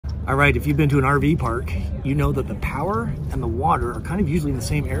All right, if you've been to an RV park, you know that the power and the water are kind of usually in the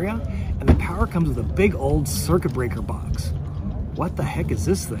same area, and the power comes with a big old circuit breaker box. What the heck is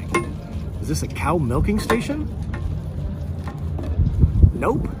this thing? Is this a cow milking station?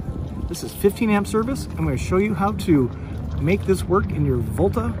 Nope. This is 15 amp service. I'm going to show you how to make this work in your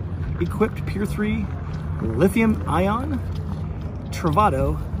Volta equipped Pure 3 lithium-ion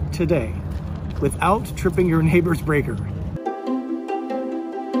Travato today without tripping your neighbor's breaker.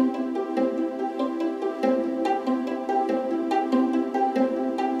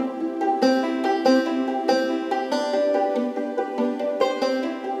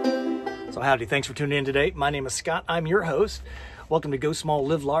 So howdy, thanks for tuning in today. My name is Scott, I'm your host. Welcome to Go Small,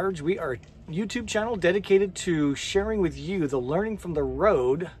 Live Large. We are a YouTube channel dedicated to sharing with you the learning from the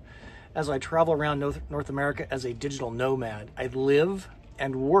road as I travel around North America as a digital nomad. I live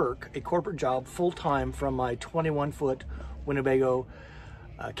and work a corporate job full-time from my 21-foot Winnebago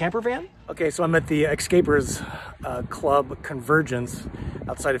camper van. Okay, so I'm at the Escapers Club Convergence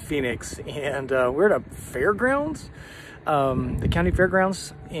outside of Phoenix, and we're at a fairgrounds. The county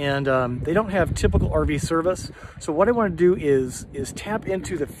fairgrounds, and they don't have typical RV service. So what I want to do is tap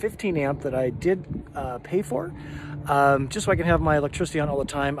into the 15 amp that I did pay for, just so I can have my electricity on all the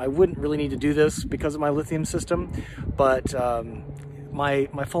time. I wouldn't really need to do this because of my lithium system, but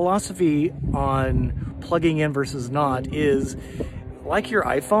my philosophy on plugging in versus not is like your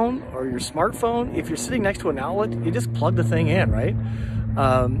iPhone or your smartphone. If you're sitting next to an outlet, you just plug the thing in, right?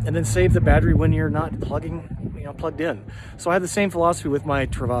 And then save the battery when you're not plugged in. So I have the same philosophy with my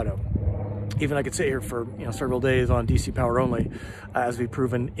Travato. Even I could sit here for several days on DC power only, as we've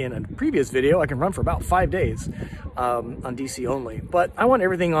proven in a previous video. I can run for about 5 days on DC only. But I want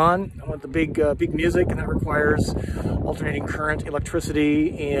everything on. I want the big music, and that requires alternating current,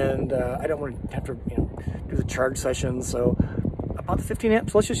 electricity, and I don't want to have to do the charge sessions. So about the 15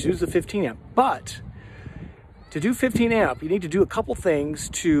 amps, let's just use the 15 amp. But to do 15 amp, you need to do a couple things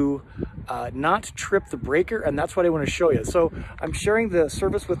to not trip the breaker, and that's what I want to show you. So I'm sharing the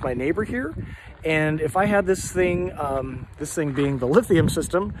service with my neighbor here, and if I had this thing being the lithium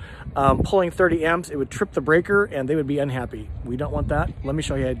system, pulling 30 amps, it would trip the breaker and they would be unhappy. We don't want that. Let me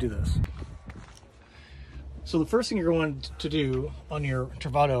show you how to do this. So the first thing you're going to do on your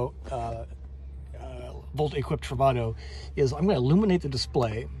Travato, Volta equipped Travato, is I'm going to illuminate the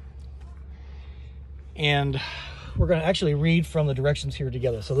display, and we're going to actually read from the directions here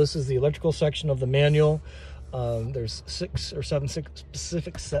together. So this is the electrical section of the manual. There's 6 or 7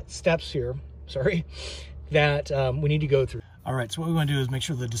 specific steps here, that we need to go through. All right, so what we want to do is make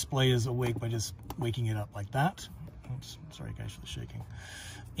sure the display is awake by just waking it up like that. Oops, sorry guys for the shaking.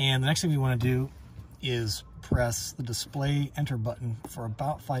 And the next thing we want to do is press the display enter button for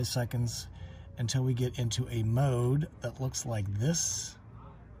about 5 seconds until we get into a mode that looks like this.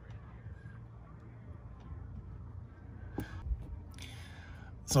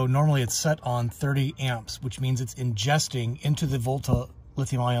 So normally it's set on 30 amps, which means it's ingesting into the Volta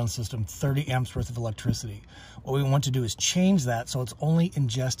lithium-ion system 30 amps worth of electricity. What we want to do is change that so it's only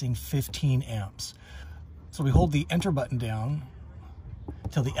ingesting 15 amps. So we hold the enter button down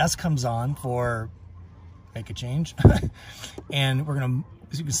until the S comes on for make a change. And we're gonna,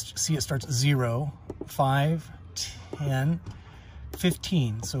 as you can see, it starts 0, 5, 10,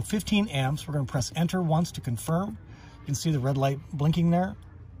 15. So 15 amps, we're gonna press enter once to confirm. You can see the red light blinking there.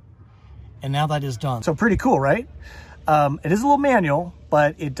 And now that is done. So pretty cool, right? It is a little manual,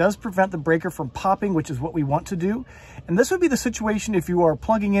 but it does prevent the breaker from popping, which is what we want to do. And this would be the situation if you are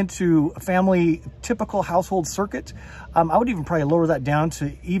plugging into a family typical household circuit. I would even probably lower that down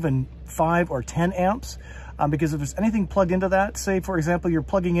to even 5 or 10 amps, because if there's anything plugged into that, say for example, you're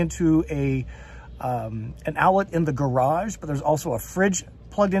plugging into an outlet in the garage, but there's also a fridge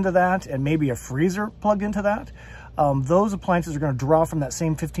plugged into that and maybe a freezer plugged into that. Those appliances are going to draw from that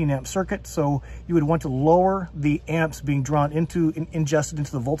same 15 amp circuit, so you would want to lower the amps being drawn ingested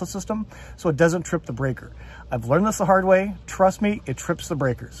into the Volta system so it doesn't trip the breaker. I've learned this the hard way. Trust me, it trips the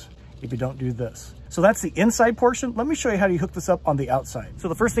breakers if you don't do this. So that's the inside portion. Let me show you how you hook this up on the outside. So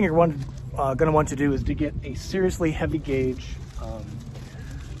the first thing you're going to want to do is to get a seriously heavy gauge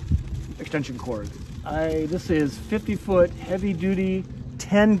extension cord. This is 50-foot heavy duty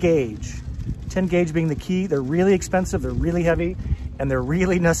 10 gauge. 10 gauge being the key. They're really expensive, they're really heavy, and they're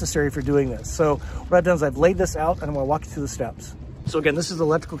really necessary for doing this. So what I've done is I've laid this out, and I'm going to walk you through the steps. So again, this is the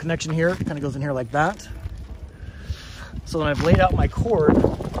electrical connection here. It kind of goes in here like that. So then I've laid out my cord.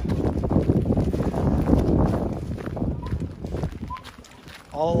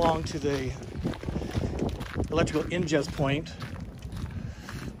 All along to the electrical ingest point.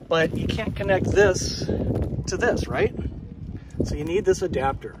 But you can't connect this to this, right? So you need this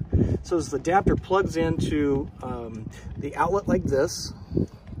adapter. So this adapter plugs into the outlet like this.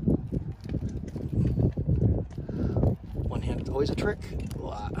 One hand is always a trick.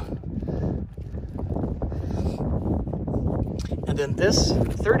 And then this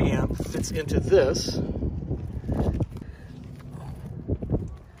 30 amp fits into this.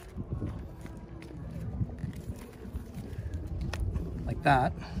 Like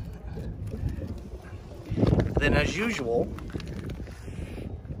that. Then as usual,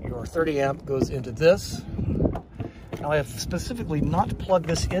 your 30 amp goes into this. Now I have specifically not plugged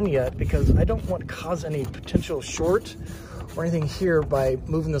this in yet because I don't want to cause any potential short or anything here by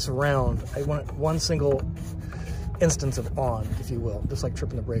moving this around. I want one single instance of on, if you will, just like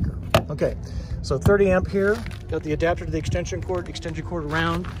tripping the breaker. Okay, so 30 amp here, got the adapter to the extension cord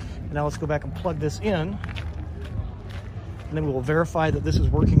around, and now let's go back and plug this in, and then we will verify that this is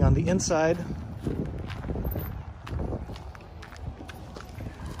working on the inside.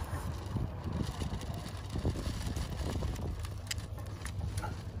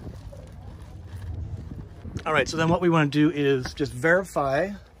 All right, so then what we want to do is just verify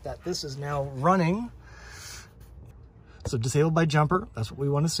that this is now running. So disabled by jumper, that's what we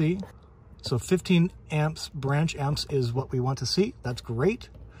want to see. So 15 amps, branch amps is what we want to see. That's great.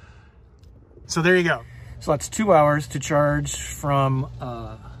 So there you go. So that's 2 hours to charge from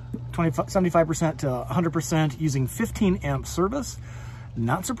 75% to 100% using 15 amp service.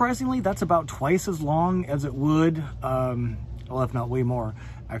 Not surprisingly, that's about twice as long as it would, well, if not way more,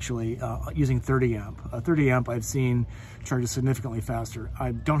 actually, using 30 amp. 30 amp I've seen charges significantly faster.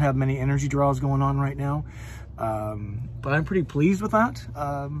 I don't have many energy draws going on right now, but I'm pretty pleased with that.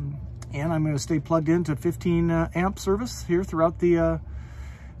 And I'm going to stay plugged into 15 amp service here throughout the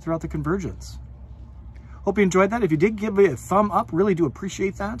convergence. Hope you enjoyed that. If you did, give me a thumb up. Really do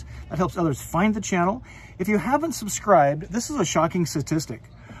appreciate that. That helps others find the channel. If you haven't subscribed, this is a shocking statistic.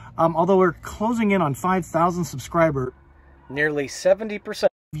 Although we're closing in on 5,000 subscribers, nearly 70% of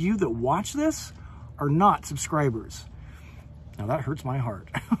you that watch this are not subscribers. Now that hurts my heart.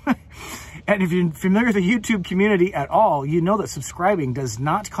 And if you're familiar with the YouTube community at all, you know that subscribing does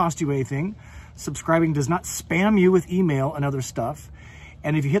not cost you anything. Subscribing does not spam you with email and other stuff.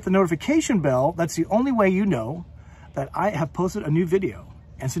 And if you hit the notification bell, that's the only way you know that I have posted a new video.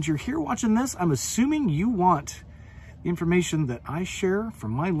 And since you're here watching this, I'm assuming you want the information that I share from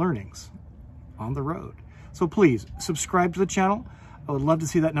my learnings on the road. So please subscribe to the channel. I would love to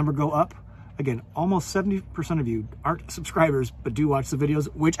see that number go up. Again, almost 70% of you aren't subscribers, but do watch the videos,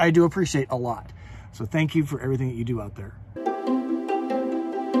 which I do appreciate a lot. So thank you for everything that you do out there.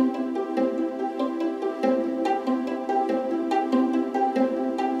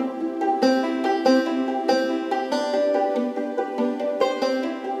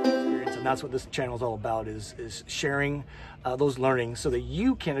 And that's what this channel is all about, is sharing those learnings so that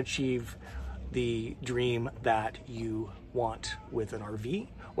you can achieve the dream that you want with an RV,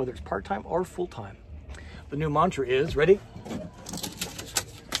 whether it's part-time or full-time. The new mantra is, ready?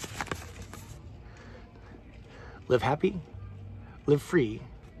 Live happy, live free,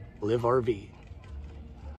 live RV.